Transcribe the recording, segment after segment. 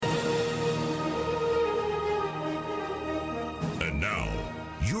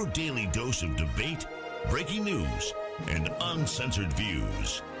Your daily dose of debate, breaking news, and uncensored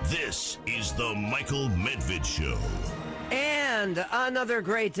views. This is the Michael Medved Show. And another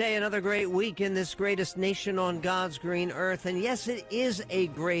great day, another great week in this greatest nation on God's green earth. And yes, it is a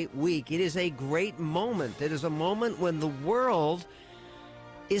great week. It is a great moment. It is a moment when the world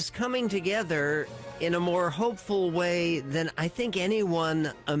is coming together in a more hopeful way than I think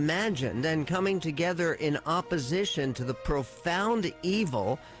anyone imagined, and coming together in opposition to the profound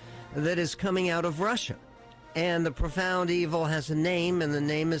evil that is coming out of Russia. And the profound evil has a name, and the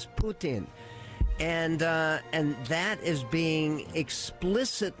name is Putin. And that is being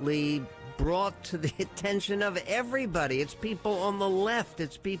explicitly brought to the attention of everybody. It's people on the left.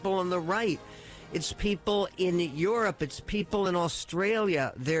 It's people on the right. It's people in Europe. It's people in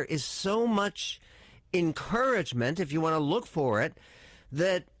Australia. There is so much encouragement, if you want to look for it,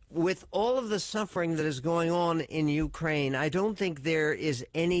 that with all of the suffering that is going on in Ukraine, I don't think there is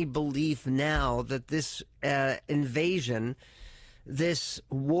any belief now that this invasion, this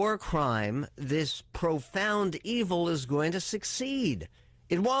war crime, this profound evil is going to succeed.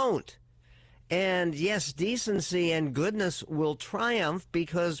 It won't. And yes, decency and goodness will triumph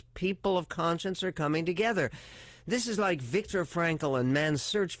because people of conscience are coming together. This is like Viktor Frankl and Man's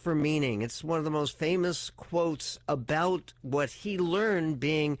Search for Meaning. It's one of the most famous quotes about what he learned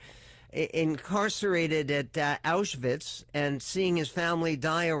being incarcerated at Auschwitz and seeing his family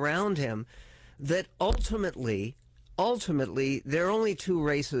die around him, that ultimately, there are only two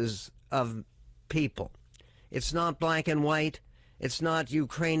races of people. It's not black and white. It's not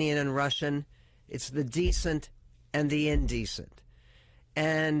Ukrainian and Russian. It's the decent and the indecent.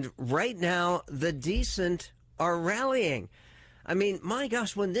 And right now, the decent are rallying. I mean, my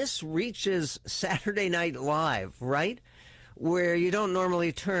gosh, when this reaches Saturday Night Live, right, where you don't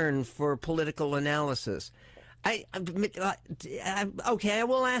normally turn for political analysis, I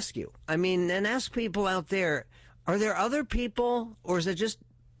will ask you. I mean, and ask people out there, are there other people, or is it just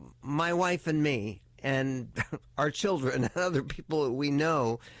my wife and me and our children and other people that we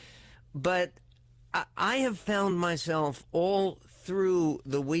know? But I have found myself all through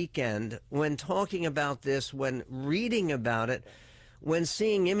the weekend, when talking about this, when reading about it, when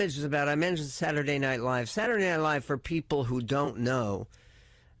seeing images about it. I mentioned Saturday Night Live. Saturday Night Live, for people who don't know,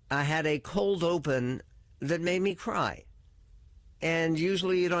 I had a cold open that made me cry. And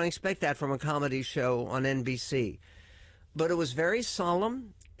usually you don't expect that from a comedy show on NBC. But it was very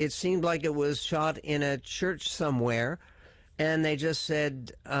solemn. It seemed like it was shot in a church somewhere. And they just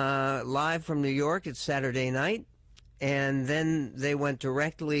said, live from New York, it's Saturday night. And then they went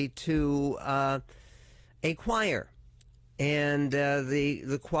directly to a choir. And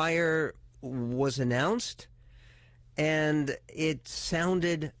the choir was announced, and it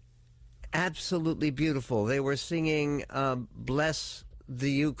sounded absolutely beautiful. They were singing Bless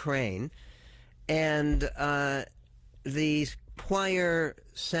the Ukraine, and the choir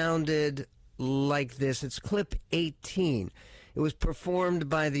sounded like this. It's clip 18. It was performed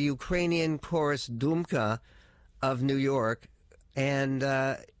by the Ukrainian chorus Dumka of New York, and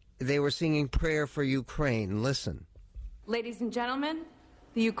they were singing Prayer for Ukraine. Listen. Ladies and gentlemen,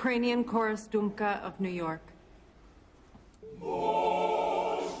 the Ukrainian chorus Dumka of New York.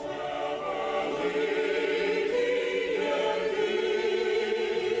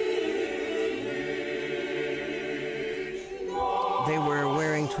 They were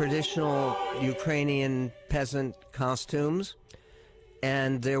wearing traditional Ukrainian peasant costumes,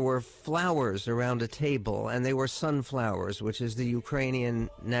 and there were flowers around a table, and they were sunflowers, which is the Ukrainian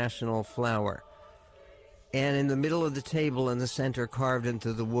national flower. And in the middle of the table, in the center, carved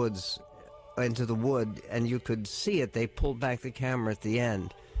into the wood, and you could see it. They pulled back the camera at the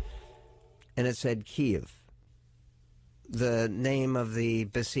end, and it said Kiev, the name of the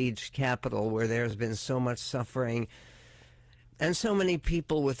besieged capital, where there's been so much suffering and so many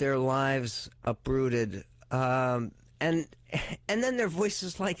people with their lives uprooted. And then their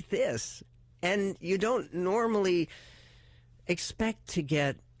voices like this. And you don't normally expect to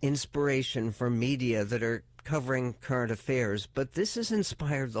get inspiration from media that are covering current affairs, but this has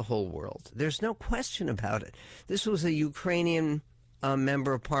inspired the whole world. There's no question about it. This was a Ukrainian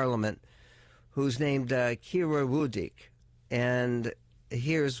member of parliament who's named Kira Rudik, and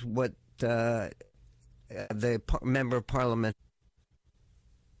here's what the member of parliament.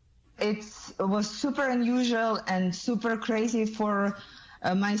 It was super unusual and super crazy for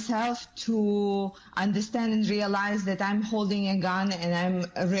myself to understand and realize that I'm holding a gun and I'm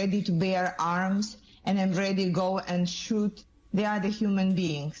ready to bear arms and I'm ready to go and shoot the other human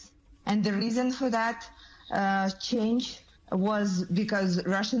beings. And the reason for that change was because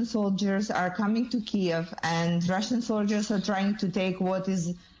Russian soldiers are coming to Kiev, and Russian soldiers are trying to take what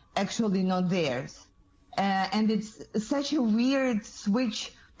is actually not theirs. And it's such a weird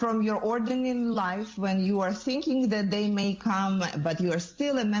switch from your ordinary life when you are thinking that they may come, but you are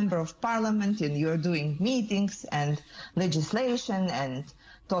still a member of parliament and you're doing meetings and legislation and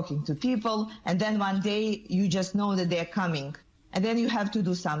talking to people. And then one day you just know that they're coming. And then you have to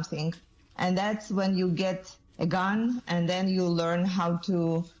do something. And that's when you get a gun, and then you learn how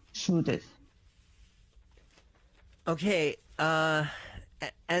to shoot it. Okay,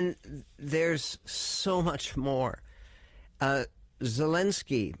 and there's so much more.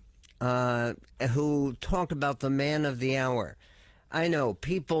 Zelensky, who talked about the man of the hour. I know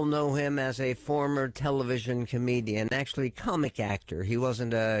people know him as a former television comedian, actually comic actor. He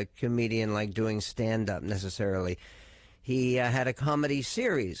wasn't a comedian like doing stand-up necessarily. He had a comedy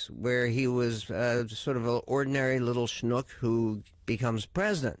series where he was sort of an ordinary little schnook who becomes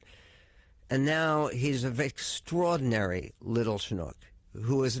president. And now he's an extraordinary little schnook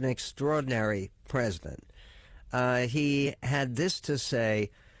who is an extraordinary president. He had this to say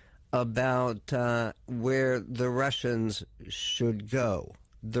about where the Russians should go,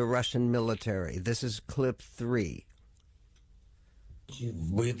 the Russian military. This is clip 3.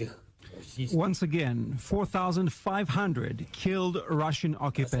 Once again, 4,500 killed Russian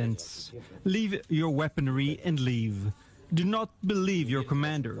occupants. Leave your weaponry and leave. Do not believe your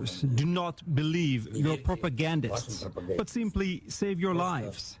commanders. Do not believe your propagandists. But simply save your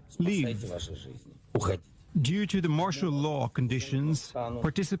lives. Leave. Due to the martial law conditions,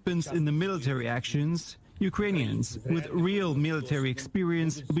 participants in the military actions, Ukrainians with real military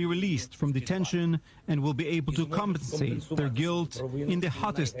experience will be released from detention and will be able to compensate their guilt in the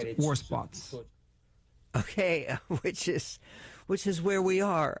hottest war spots. Okay, which is where we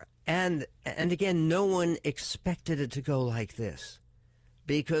are. And again, no one expected it to go like this,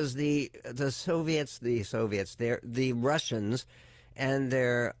 because the Russians and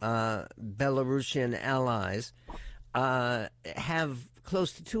their Belarusian allies have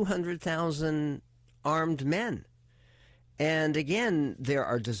close to 200,000 armed men. And again, there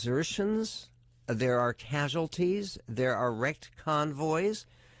are desertions, there are casualties, there are wrecked convoys.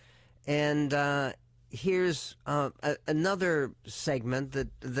 And here's another segment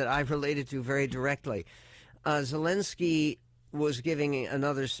that I related to very directly. Zelensky was giving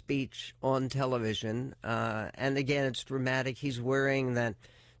another speech on television, and again, it's dramatic. He's wearing that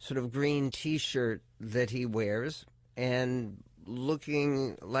sort of green T-shirt that he wears and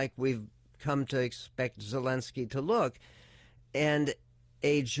looking like we've come to expect Zelensky to look. And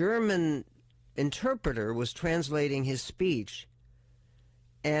a German interpreter was translating his speech,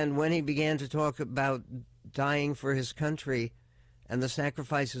 and when he began to talk about dying for his country and the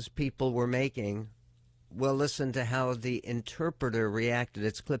sacrifices people were making, well, listen to how the interpreter reacted.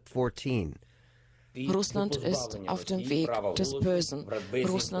 It's clip 14. Russland ist auf dem Weg des Bösen.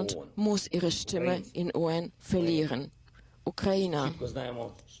 Russland muss ihre Stimme in UN verlieren. Ukrainer,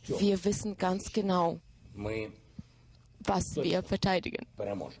 wir wissen ganz genau, was wir verteidigen.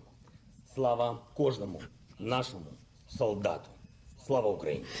 Слава кожному нашому солдату. Слава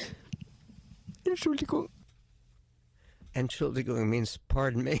Україні. Entschuldigung. Entschuldigung means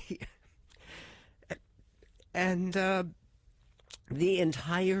pardon me. And the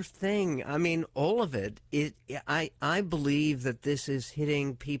entire thing, I mean, all of it, I believe that this is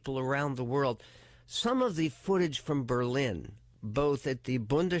hitting people around the world. Some of the footage from Berlin, both at the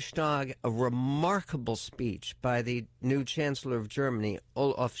Bundestag, a remarkable speech by the new Chancellor of Germany,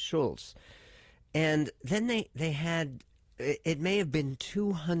 Olaf Scholz, and then they had, it may have been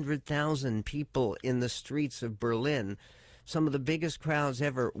 200,000 people in the streets of Berlin, some of the biggest crowds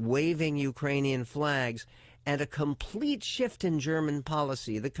ever, waving Ukrainian flags, and a complete shift in German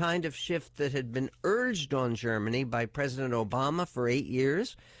policy, the kind of shift that had been urged on Germany by President Obama for 8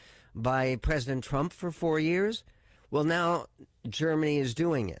 years, by President Trump for 4 years. Well, now Germany is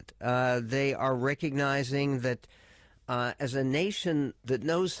doing it. They are recognizing that as a nation that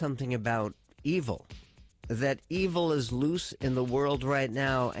knows something about evil, that evil is loose in the world right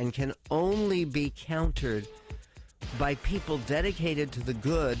now and can only be countered by people dedicated to the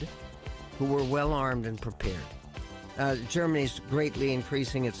good who were well-armed and prepared. Germany's greatly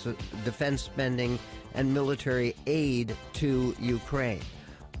increasing its defense spending and military aid to Ukraine.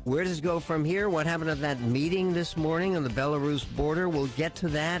 Where does it go from here? What happened at that meeting this morning on the Belarus border? We'll get to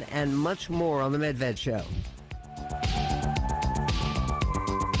that and much more on The Medved Show.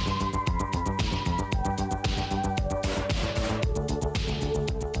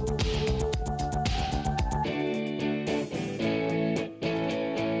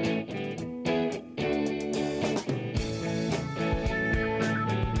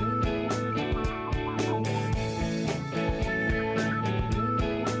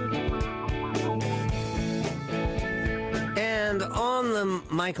 On the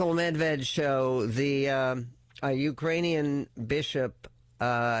Michael Medved show, the Ukrainian bishop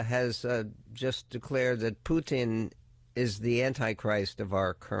has just declared that Putin is the Antichrist of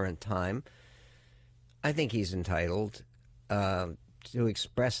our current time. I think he's entitled to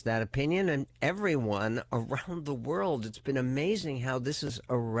express that opinion, and everyone around the world. It's been amazing how this has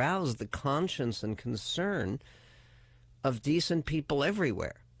aroused the conscience and concern of decent people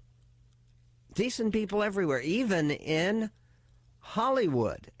everywhere. Decent people everywhere, even in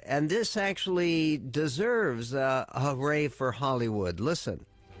Hollywood. And this actually deserves a hooray for Hollywood. Listen.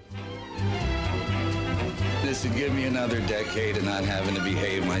 This would give me another decade of not having to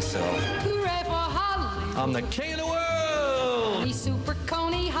behave myself. Hooray for Hollywood. I'm the king of the world. Super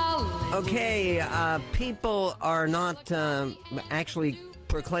Coney Hollywood. Okay, people are not actually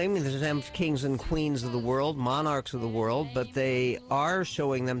proclaiming themselves kings and queens of the world, monarchs of the world, but they are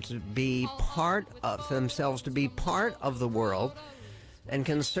showing them to be part of themselves, to be part of the world, and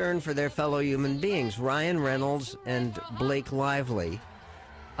concerned for their fellow human beings. Ryan Reynolds and Blake Lively.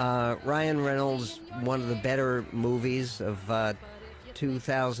 Ryan Reynolds, one of the better movies of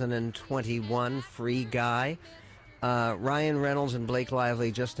 2021, Free Guy. Ryan Reynolds and Blake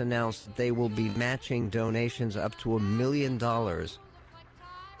Lively just announced that they will be matching donations up to $1 million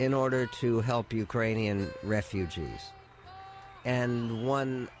in order to help Ukrainian refugees. And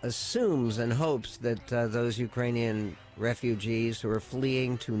one assumes and hopes that those Ukrainian refugees who are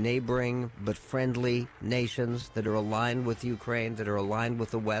fleeing to neighboring but friendly nations that are aligned with Ukraine, that are aligned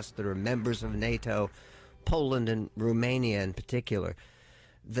with the West, that are members of NATO, Poland and Romania in particular,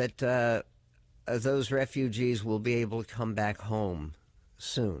 that those refugees will be able to come back home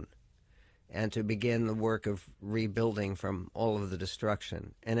soon and to begin the work of rebuilding from all of the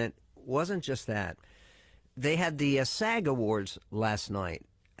destruction. And it wasn't just that. They had the SAG Awards last night,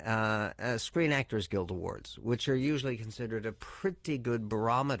 Screen Actors Guild Awards, which are usually considered a pretty good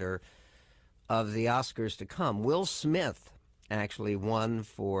barometer of the Oscars to come. Will Smith actually won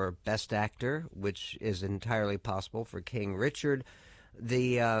for Best Actor, which is entirely possible for King Richard.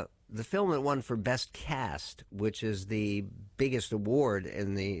 The film that won for Best Cast, which is the biggest award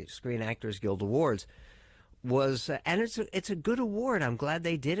in the Screen Actors Guild Awards, was, and it's a good award. I'm glad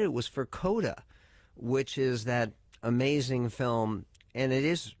they did it. It was for Coda, which is that amazing film, and it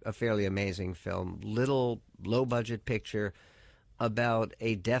is a fairly amazing film, little low-budget picture about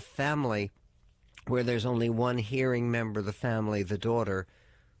a deaf family where there's only one hearing member of the family, the daughter,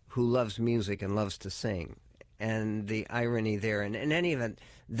 who loves music and loves to sing. And the irony there. And in any event,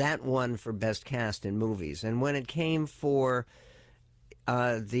 that won for Best Cast in Movies. And when it came for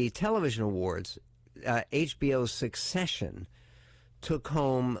the television awards, HBO's Succession took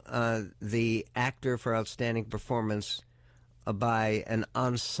home the actor for outstanding performance by an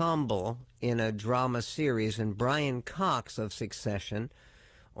ensemble in a drama series. And Brian Cox of Succession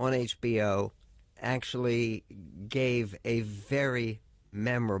on HBO actually gave a very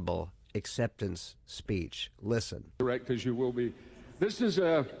memorable acceptance speech. Listen. Correct as you will be. This is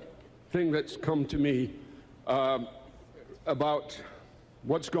a thing that's come to me about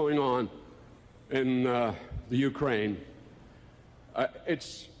what's going on in the Ukraine.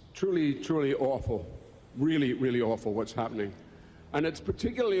 It's truly, truly awful. Really, really awful what's happening. And it's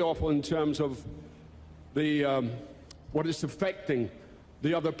particularly awful in terms of the what is affecting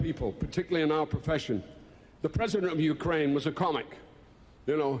the other people, particularly in our profession. The president of Ukraine was a comic.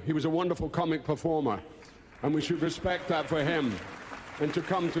 You know, he was a wonderful comic performer, and we should respect that for him. And to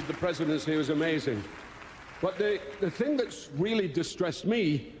come to the presidency was amazing. But the thing that's really distressed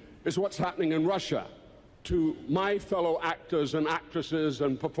me is what's happening in Russia to my fellow actors and actresses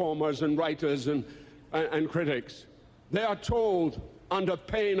and performers and writers and critics. They are told under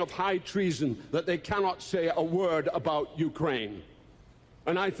pain of high treason that they cannot say a word about Ukraine.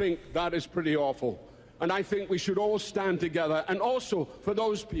 And I think that is pretty awful. And I think we should all stand together, and also for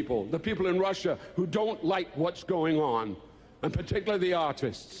those people, the people in Russia who don't like what's going on, and particularly the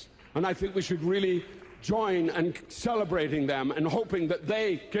artists. And I think we should really join in celebrating them and hoping that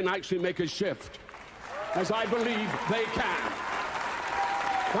they can actually make a shift, as I believe they can.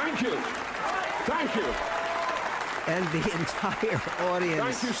 Thank you. Thank you. And the entire audience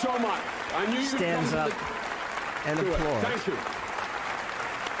Thank you so much. I knew stands up and applauds. Thank you.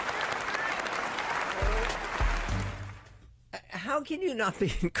 How can you not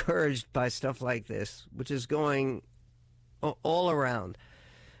be encouraged by stuff like this, which is going all around?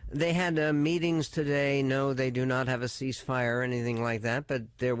 They had meetings today. No, they do not have a ceasefire or anything like that, but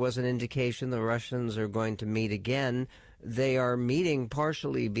there was an indication the Russians are going to meet again. They are meeting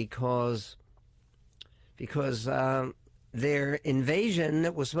partially because their invasion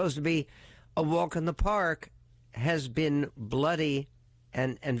that was supposed to be a walk in the park has been bloody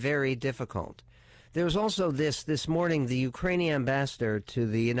and very difficult. There was also this morning, the Ukrainian ambassador to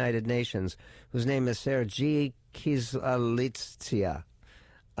the United Nations, whose name is Sergei Kizlytsia.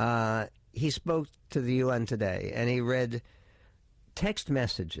 He spoke to the UN today, and he read text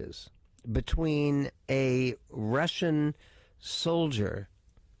messages between a Russian soldier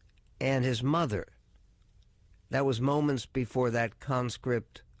and his mother. That was moments before that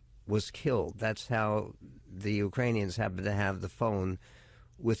conscript was killed. That's how the Ukrainians happened to have the phone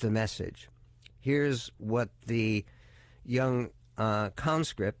with the message. Here's what the young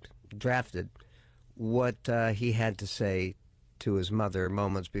conscript drafted, what he had to say to his mother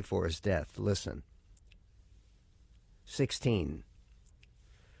moments before his death. Listen. 16.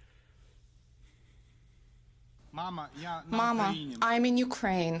 Mama, I'm in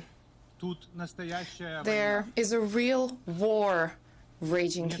Ukraine. There is a real war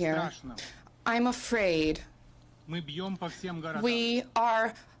raging here. I'm afraid. We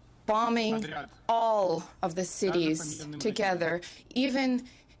are bombing all of the cities together, even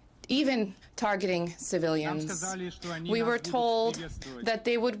targeting civilians. We were told that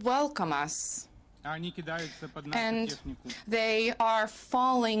they would welcome us, and they are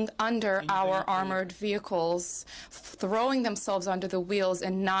falling under our armored vehicles, throwing themselves under the wheels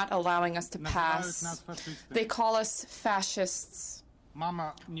and not allowing us to pass. They call us fascists.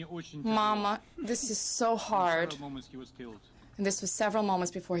 Mama, this is so hard. And this was several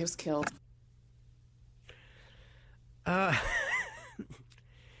moments before he was killed.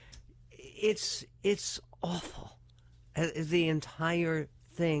 It's awful. The entire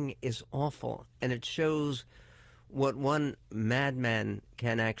thing is awful, and it shows what one madman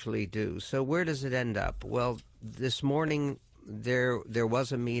can actually do. So where does it end up? Well, this morning there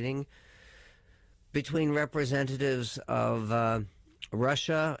was a meeting between representatives of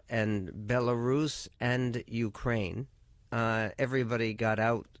Russia and Belarus and Ukraine. Everybody got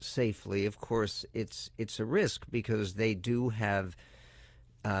out safely. Of course, it's a risk because they do have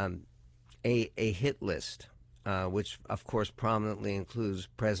a hit list, which of course prominently includes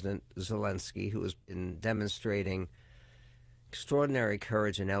President Zelensky, who has been demonstrating extraordinary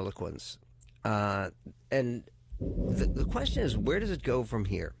courage and eloquence. And the question is, where does it go from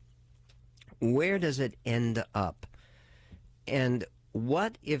here? Where does it end up? And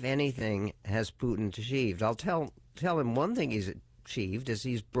what, if anything, has Putin achieved? I'll tell him one thing he's achieved is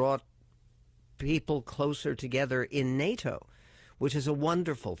he's brought people closer together in NATO, which is a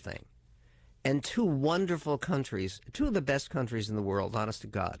wonderful thing. And two wonderful countries, two of the best countries in the world, honest to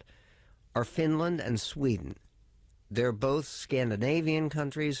God, are Finland and Sweden. They're both Scandinavian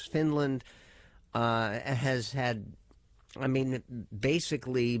countries. Finland has had,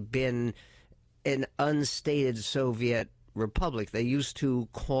 basically been an unstated Soviet republic. They used to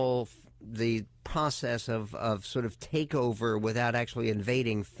call the process of sort of takeover without actually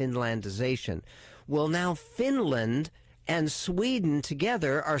invading Finlandization. Well, now Finland and Sweden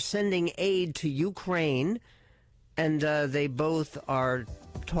together are sending aid to Ukraine, and they both are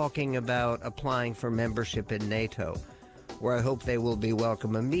talking about applying for membership in NATO, where I hope they will be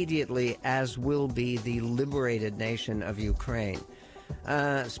welcome immediately, as will be the liberated nation of Ukraine.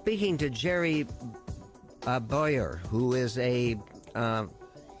 Speaking to Jerry Bowyer, who is a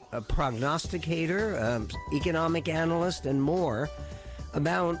prognosticator, economic analyst, and more,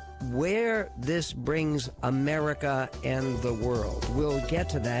 about where this brings America and the world. We'll get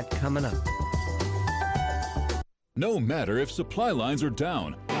to that coming up. No matter if supply lines are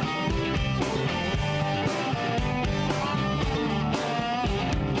down,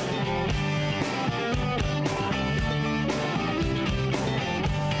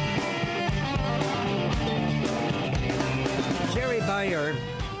 Jerry Bowyer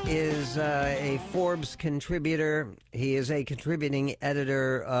is a Forbes contributor. He is a contributing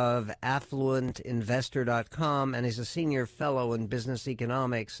editor of AffluentInvestor.com, and he's a senior fellow in business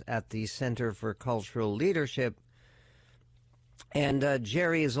economics at the Center for Cultural Leadership. And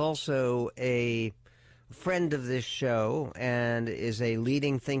Jerry is also a friend of this show and is a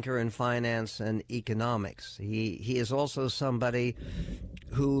leading thinker in finance and economics. He is also somebody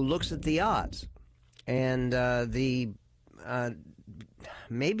who looks at the odds, and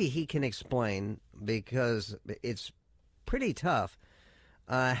maybe he can explain, because it's pretty tough,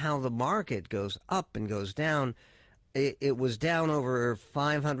 how the market goes up and goes down. It was down over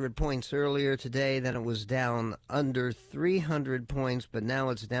 500 points earlier today, then it was down under 300 points, but now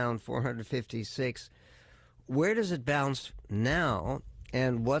it's down 456. Where does it bounce now,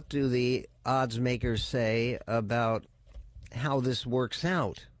 and what do the odds makers say about how this works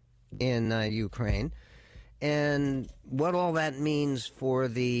out in Ukraine, and what all that means for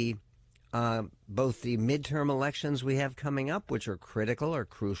the both the midterm elections we have coming up, which are critical or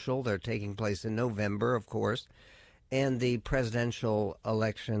crucial. They're taking place in November, of course, and the presidential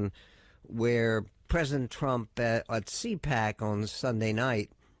election, where President Trump at CPAC on Sunday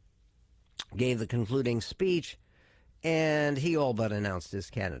night gave the concluding speech, and he all but announced his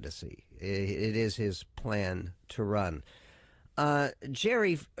candidacy. It is his plan to run.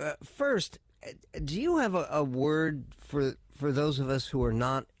 Jerry, first, do you have a word for those of us who are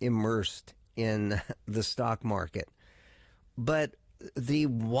not immersed in the stock market, but the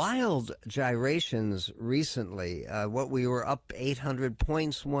wild gyrations recently, what we were up 800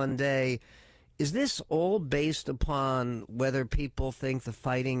 points one day, is this all based upon whether people think the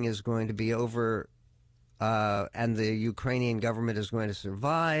fighting is going to be over and the Ukrainian government is going to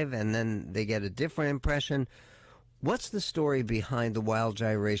survive, and then they get a different impression? What's the story behind the wild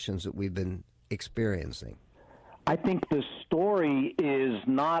gyrations that we've been experiencing? I think the story is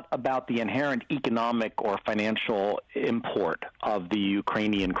not about the inherent economic or financial import of the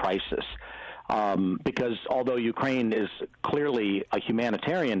Ukrainian crisis. Because although Ukraine is clearly a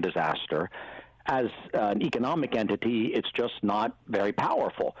humanitarian disaster, as an economic entity, it's just not very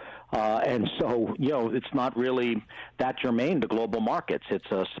powerful. And so, it's not really that germane to global markets.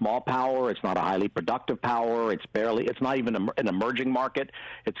 It's a small power. It's not a highly productive power. It's not even an emerging market.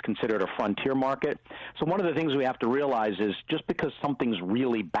 It's considered a frontier market. So one of the things we have to realize is just because something's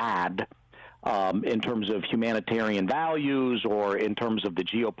really bad in terms of humanitarian values or in terms of the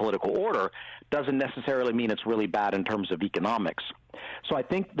geopolitical order doesn't necessarily mean it's really bad in terms of economics. So I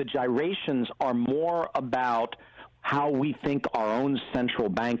think the gyrations are more about how we think our own central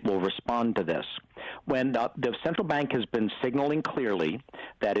bank will respond to this. When the central bank has been signaling clearly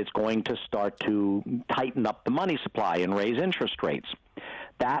that it's going to start to tighten up the money supply and raise interest rates,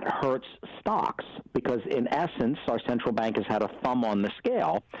 that hurts stocks because, in essence, our central bank has had a thumb on the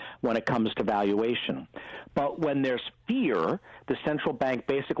scale when it comes to valuation. But when there's fear, the central bank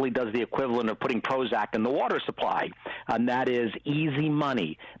basically does the equivalent of putting Prozac in the water supply, and that is easy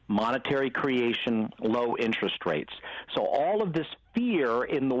money, monetary creation, low interest rates. So all of this fear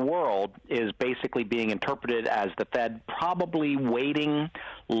in the world is basically being interpreted as the Fed probably waiting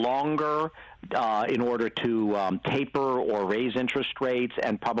longer in order to taper or raise interest rates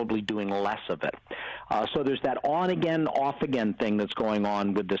and probably doing less of it. So there's that on-again, off-again thing that's going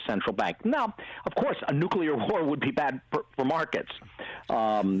on with the central bank. Now, of course, a nuclear war would be bad for markets.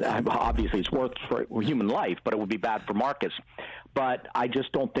 Obviously, it's worth for human life, but it would be bad for markets. But I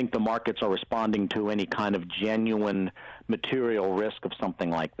just don't think the markets are responding to any kind of genuine material risk of something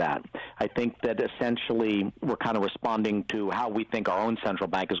like that. I think that essentially we're kind of responding to how we think our own central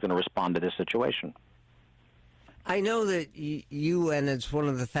bank is going to respond to this situation. I know that you, and it's one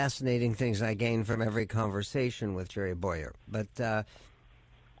of the fascinating things I gain from every conversation with Jerry Bowyer, but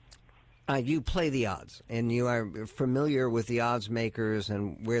you play the odds, and you are familiar with the odds makers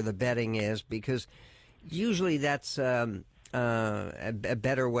and where the betting is, because usually that's a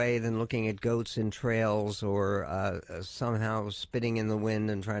better way than looking at goats in trails or somehow spitting in the wind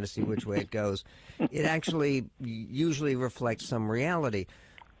and trying to see which way it goes. It actually usually reflects some reality.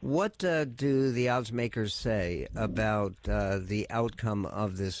 What do the odds makers say about the outcome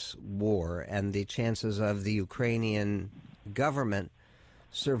of this war and the chances of the Ukrainian government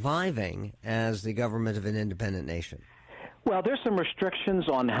surviving as the government of an independent nation? Well, there's some restrictions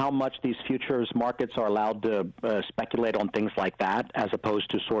on how much these futures markets are allowed to speculate on things like that, as opposed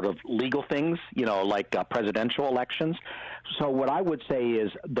to sort of legal things, like presidential elections. So what I would say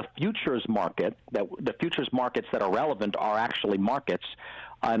is the futures markets that are relevant are actually markets.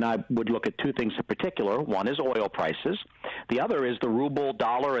 And I would look at two things in particular. One is oil prices. The other is the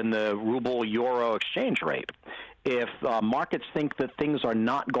ruble-dollar and the ruble-euro exchange rate. If markets think that things are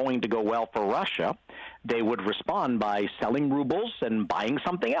not going to go well for Russia, they would respond by selling rubles and buying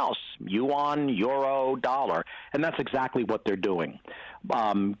something else, yuan, euro, dollar. And that's exactly what they're doing.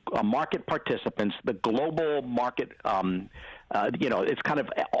 Market participants, the global market, it's kind of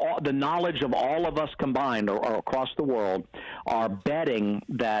the knowledge of all of us combined or across the world are betting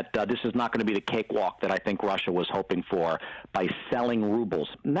that this is not going to be the cakewalk that I think Russia was hoping for by selling rubles.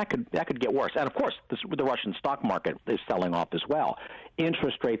 And that could get worse. And, of course, the Russian stock market is selling off as well.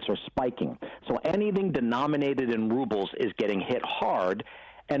 Interest rates are spiking. So anything denominated in rubles is getting hit hard,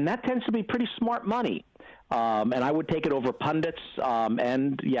 and that tends to be pretty smart money. And I would take it over pundits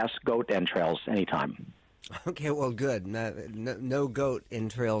and, yes, goat entrails anytime. Okay, well, good. No goat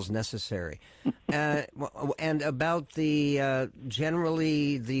entrails necessary. And about the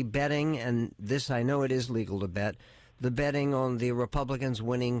generally the betting, and this I know it is legal to bet, the betting on the Republicans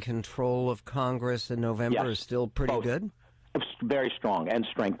winning control of Congress in November is still pretty good? very strong and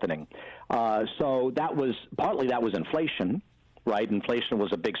strengthening. So that was partly inflation, right? Inflation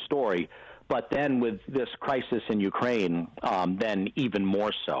was a big story. But then with this crisis in Ukraine, then even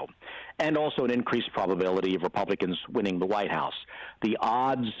more so. And also an increased probability of Republicans winning the White House. The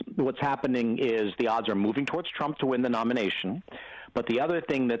odds, what's happening is the odds are moving towards Trump to win the nomination. But the other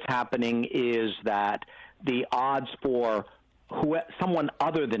thing that's happening is that the odds for someone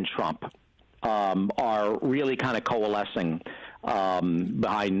other than Trump are really kind of coalescing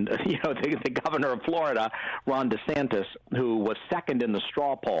behind, the governor of Florida, Ron DeSantis, who was second in the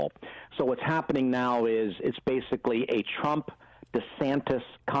straw poll. So what's happening now is it's basically a Trump-DeSantis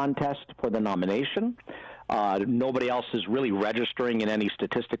contest for the nomination. Nobody else is really registering in any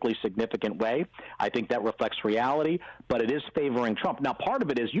statistically significant way. I think that reflects reality, but it is favoring Trump. Now, part of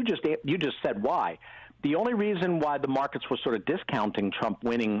it is you just said why. The only reason why the markets were sort of discounting Trump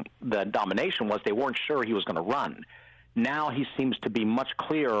winning the nomination was they weren't sure he was going to run. Now he seems to be much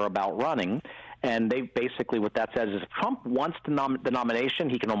clearer about running, and they basically what that says is if Trump wants the nomination,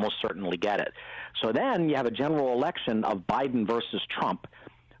 he can almost certainly get it. So then you have a general election of Biden versus Trump,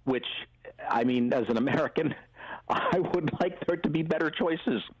 which, I mean, as an American, I would like there to be better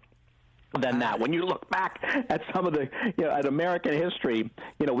choices than that. When you look back at some of the, at American history,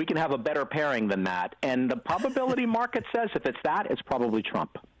 we can have a better pairing than that. And the probability market says if it's that, it's probably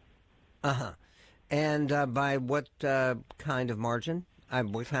Trump. Uh-huh. And by what kind of margin?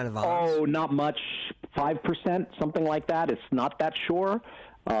 What kind of odds? Oh, not much. 5%, something like that. It's not that sure.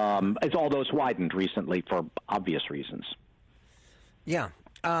 Although it's widened recently for obvious reasons. Yeah.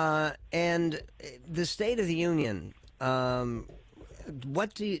 And the State of the Union, I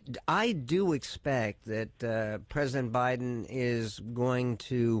do expect that President Biden is going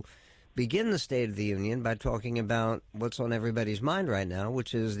to begin the State of the Union by talking about what's on everybody's mind right now,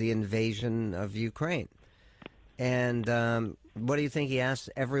 which is the invasion of Ukraine. And what do you think? He asks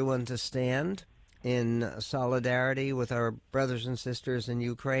everyone to stand in solidarity with our brothers and sisters in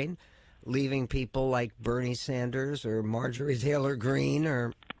Ukraine, leaving people like Bernie Sanders or Marjorie Taylor Greene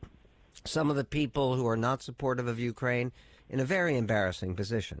or some of the people who are not supportive of Ukraine in a very embarrassing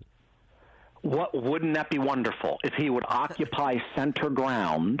position. Wouldn't that be wonderful if he would occupy center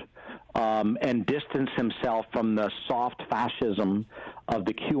ground and distance himself from the soft fascism of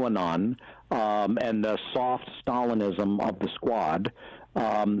the QAnon and the soft Stalinism of the Squad?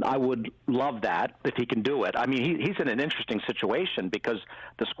 I would love that if he can do it. I mean, he's in an interesting situation because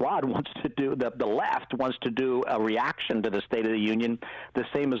the Squad wants to do, the left wants to do a reaction to the State of the Union the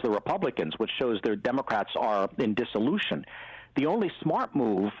same as the Republicans, which shows their Democrats are in dissolution. The only smart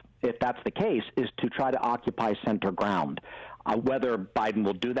move, if that's the case, is to try to occupy center ground. Whether Biden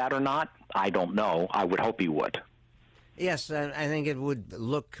will do that or not, I don't know. I would hope he would. Yes, I think it would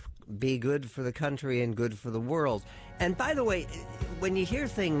be good for the country and good for the world. And by the way, when you hear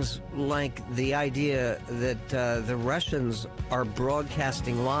things like the idea that the Russians are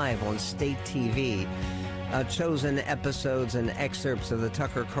broadcasting live on state TV, chosen episodes and excerpts of the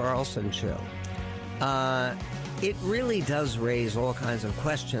Tucker Carlson show, it really does raise all kinds of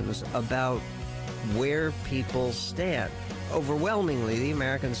questions about where people stand. Overwhelmingly, the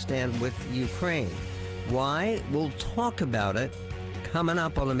Americans stand with Ukraine. Why? We'll talk about it coming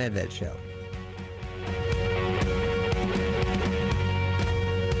up on the Medved Show.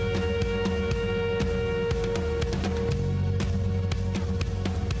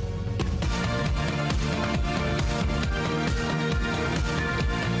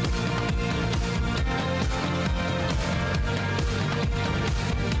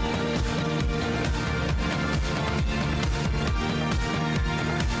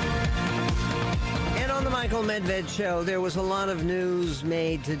 Medved Show. There was a lot of news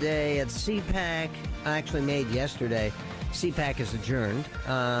made today at CPAC, actually made yesterday. CPAC is adjourned.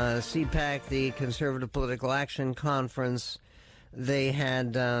 CPAC, the Conservative Political Action Conference, they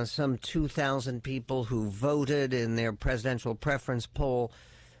had some 2,000 people who voted in their presidential preference poll,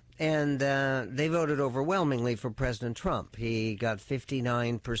 and they voted overwhelmingly for President Trump. He got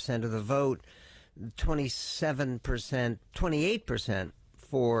 59% of the vote, 28%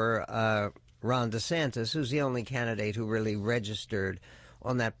 for Ron DeSantis, who's the only candidate who really registered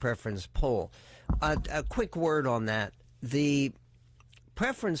on that preference poll. A quick word on that. The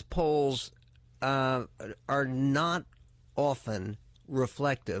preference polls are not often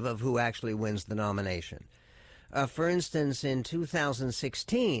reflective of who actually wins the nomination. For instance, in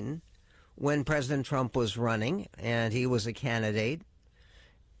 2016, when President Trump was running and he was a candidate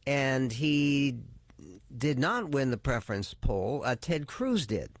and he did not win the preference poll, Ted Cruz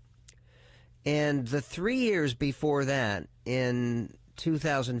did. And the 3 years before that, in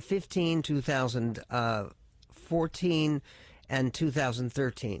 2015, 2014, 2014 and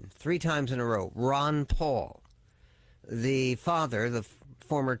 2013, 3 times in a row. Ron Paul, the father, the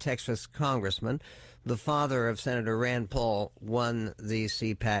former Texas congressman, the father of Senator Rand Paul, won the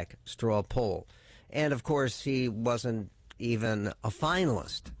CPAC straw poll. And, of course, he wasn't even a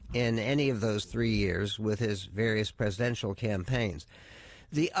finalist in any of those 3 years with his various presidential campaigns.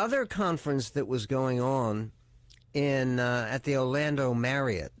 The other conference that was going on in at the Orlando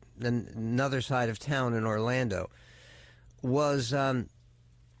Marriott, another side of town in Orlando, was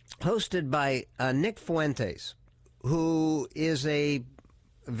hosted by Nick Fuentes, who is a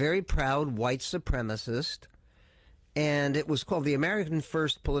very proud white supremacist, and it was called the American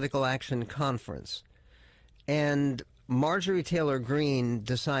First Political Action Conference. And Marjorie Taylor Greene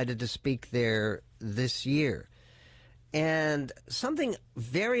decided to speak there this year. And something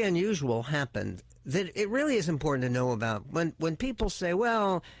very unusual happened that it really is important to know about. When people say,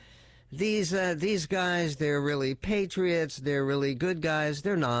 well, these guys, they're really patriots, they're really good guys,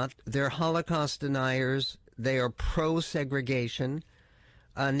 they're not. They're Holocaust deniers. They are pro-segregation.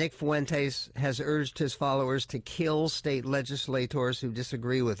 Nick Fuentes has urged his followers to kill state legislators who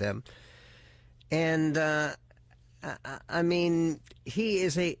disagree with him. And, I mean, he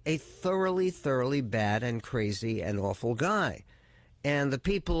is a thoroughly, thoroughly bad and crazy and awful guy. And the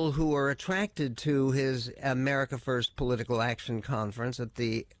people who are attracted to his America First Political Action Conference at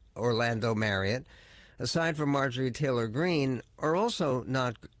the Orlando Marriott, aside from Marjorie Taylor Greene, are also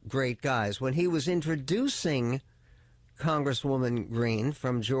not great guys. When he was introducing Congresswoman Greene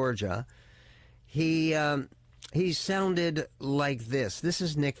from Georgia, he sounded like this. This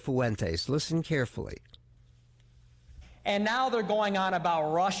is Nick Fuentes. Listen carefully. And now they're going on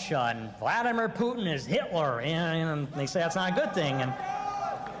about Russia and Vladimir Putin is Hitler, and they say that's not a good thing. And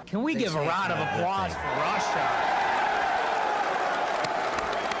can we give a round of applause for Russia?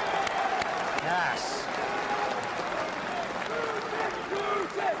 Yes.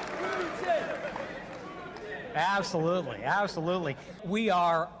 Absolutely, absolutely. We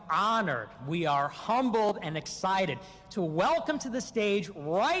are honored, we are humbled and excited to welcome to the stage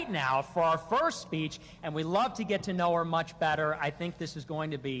right now for our first speech, and we love to get to know her much better. I think this is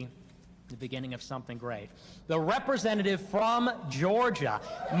going to be the beginning of something great. The representative from Georgia,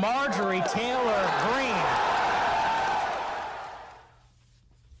 Marjorie Taylor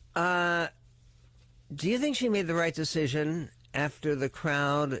Greene. Do you think she made the right decision after the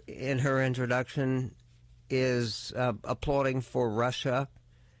crowd in her introduction is applauding for Russia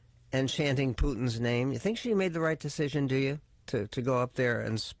and chanting Putin's name? You think she made the right decision, do you, to go up there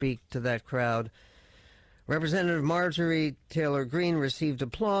and speak to that crowd? Representative Marjorie Taylor Greene received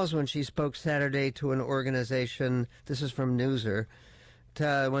applause when she spoke Saturday to an organization, this is from Newser,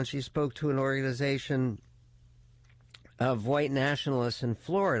 when she spoke to an organization of white nationalists in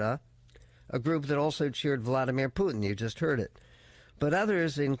Florida, a group that also cheered Vladimir Putin. You just heard it. But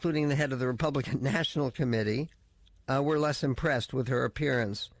others, including the head of the Republican National Committee, were less impressed with her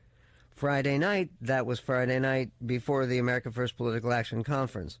appearance. Friday night, that was Friday night before the America First Political Action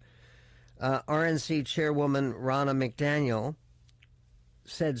Conference, RNC Chairwoman Ronna McDaniel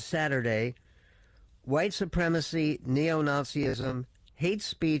said Saturday, white supremacy, neo-Nazism, hate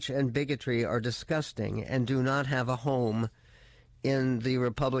speech, and bigotry are disgusting and do not have a home in the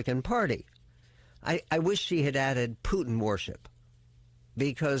Republican Party. I wish she had added Putin worship,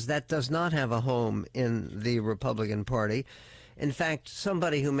 because that does not have a home in the Republican Party. In fact,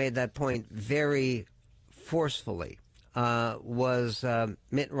 somebody who made that point very forcefully was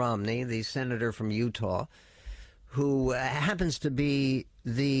Mitt Romney, the senator from Utah, who happens to be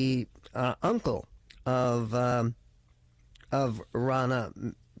the uncle of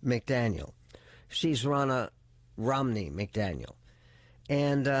Ronna McDaniel. She's Ronna Romney McDaniel.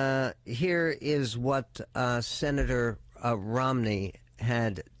 And here is what Senator Romney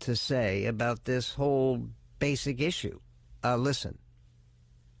had to say about this whole basic issue. Listen.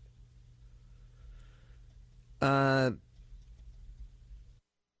 Well,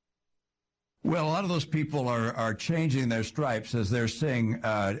 a lot of those people are changing their stripes as they're seeing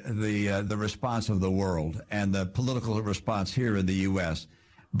the response of the world and the political response here in the U.S.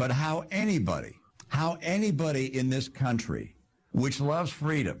 But how anybody in this country, which loves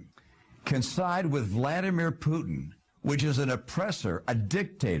freedom, can side with Vladimir Putin, which is an oppressor, a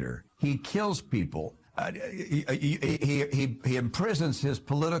dictator. He kills people. He imprisons his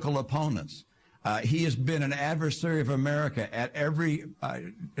political opponents. He has been an adversary of America at every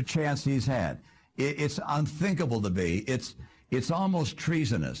chance he's had. It's unthinkable to be. It's almost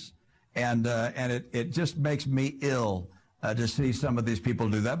treasonous, and it just makes me ill to see some of these people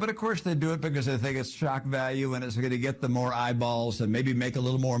do that. But of course they do it because they think it's shock value and it's going to get them more eyeballs and maybe make a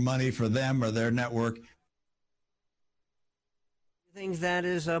little more money for them or their network. Think that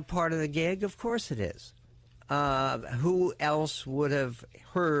is a part of the gig? Of course it is. Who else would have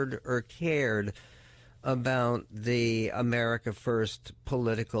heard or cared about the America First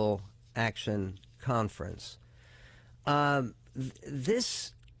Political Action Conference?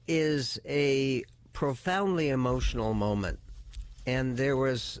 This is a profoundly emotional moment. And there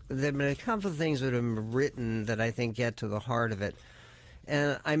have been a couple of things that have been written that I think get to the heart of it.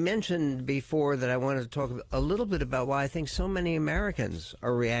 And I mentioned before that I wanted to talk a little bit about why I think so many Americans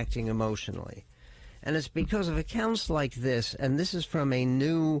are reacting emotionally. And it's because of accounts like this, and this is from a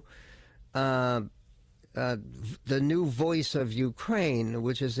new, the new Voice of Ukraine,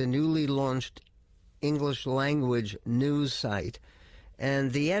 which is a newly launched English language news site.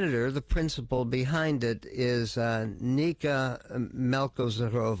 And the editor, the principal behind it, is Nika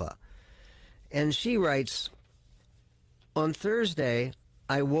Melkozarova. And she writes, on Thursday,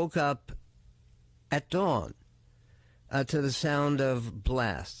 I woke up at dawn to the sound of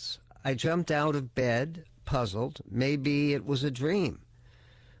blasts. I jumped out of bed, puzzled. Maybe it was a dream.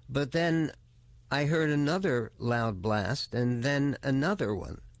 But then I heard another loud blast, and then another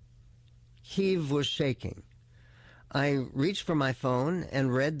one. Kyiv was shaking. I reached for my phone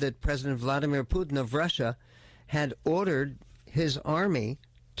and read that President Vladimir Putin of Russia had ordered his army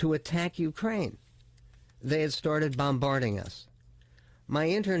to attack Ukraine. They had started bombarding us. My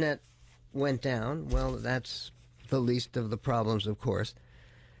internet went down. Well, that's the least of the problems, of course.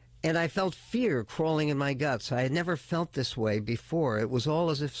 And I felt fear crawling in my guts. I had never felt this way before. It was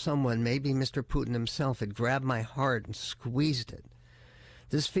all as if someone, maybe Mr. Putin himself, had grabbed my heart and squeezed it.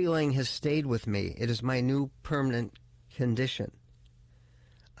 This feeling has stayed with me. It is my new permanent condition.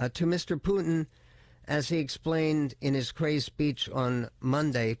 To Mr. Putin, as he explained in his crazed speech on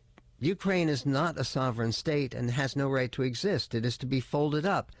Monday, Ukraine is not a sovereign state and has no right to exist. It is to be folded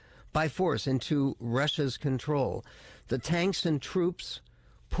up by force into Russia's control. The tanks and troops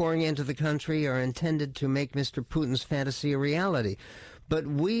pouring into the country are intended to make Mr. Putin's fantasy a reality. But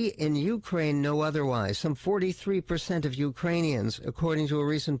we in Ukraine know otherwise. Some 43% of Ukrainians, according to a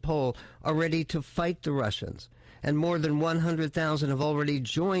recent poll, are ready to fight the Russians. And more than 100,000 have already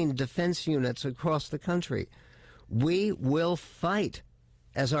joined defense units across the country. We will fight,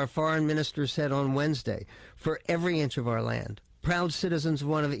 as our foreign minister said on Wednesday, for every inch of our land. Proud citizens of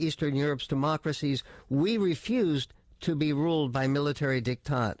one of Eastern Europe's democracies, we refused to be ruled by military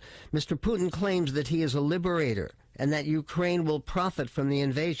diktat. Mr. Putin claims that he is a liberator and that Ukraine will profit from the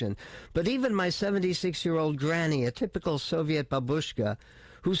invasion. But even my 76-year-old granny, a typical Soviet babushka,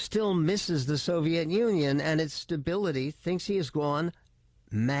 who still misses the Soviet Union and its stability, thinks he has gone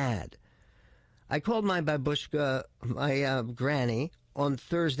mad. I called my babushka, my granny, on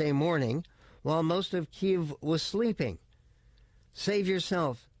Thursday morning while most of Kyiv was sleeping. Save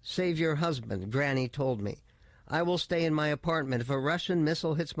yourself, save your husband, Granny told me. I will stay in my apartment. If a Russian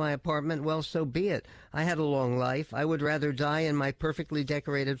missile hits my apartment, well, so be it. I had a long life. I would rather die in my perfectly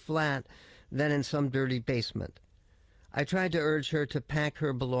decorated flat than in some dirty basement. I tried to urge her to pack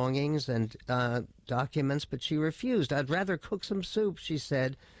her belongings and documents, but she refused. I'd rather cook some soup, she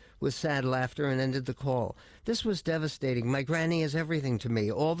said, with sad laughter, and ended the call. This was devastating. My granny is everything to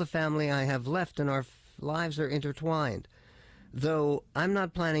me. All the family I have left, and our lives are intertwined. Though I'm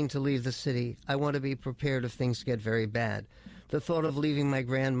not planning to leave the city, I want to be prepared if things get very bad. The thought of leaving my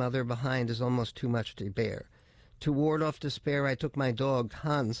grandmother behind is almost too much to bear. To ward off despair, I took my dog,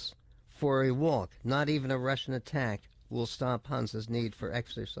 Hans, for a walk. Not even a Russian attack will stop Hans's need for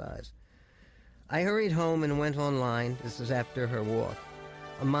exercise. I hurried home and went online. This is after her walk.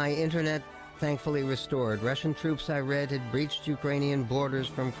 My internet thankfully restored. Russian troops, I read, had breached Ukrainian borders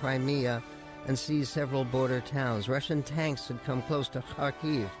from Crimea and seized several border towns. Russian tanks had come close to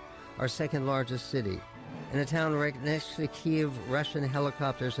Kharkiv, our second largest city. In a town right next to Kyiv, Russian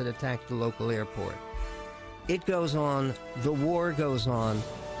helicopters had attacked the local airport. It goes on, the war goes on,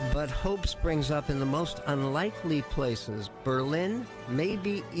 but hope springs up in the most unlikely places, Berlin,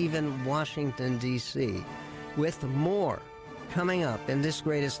 maybe even Washington, D.C., with more coming up in this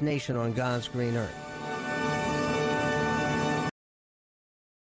greatest nation on God's green earth.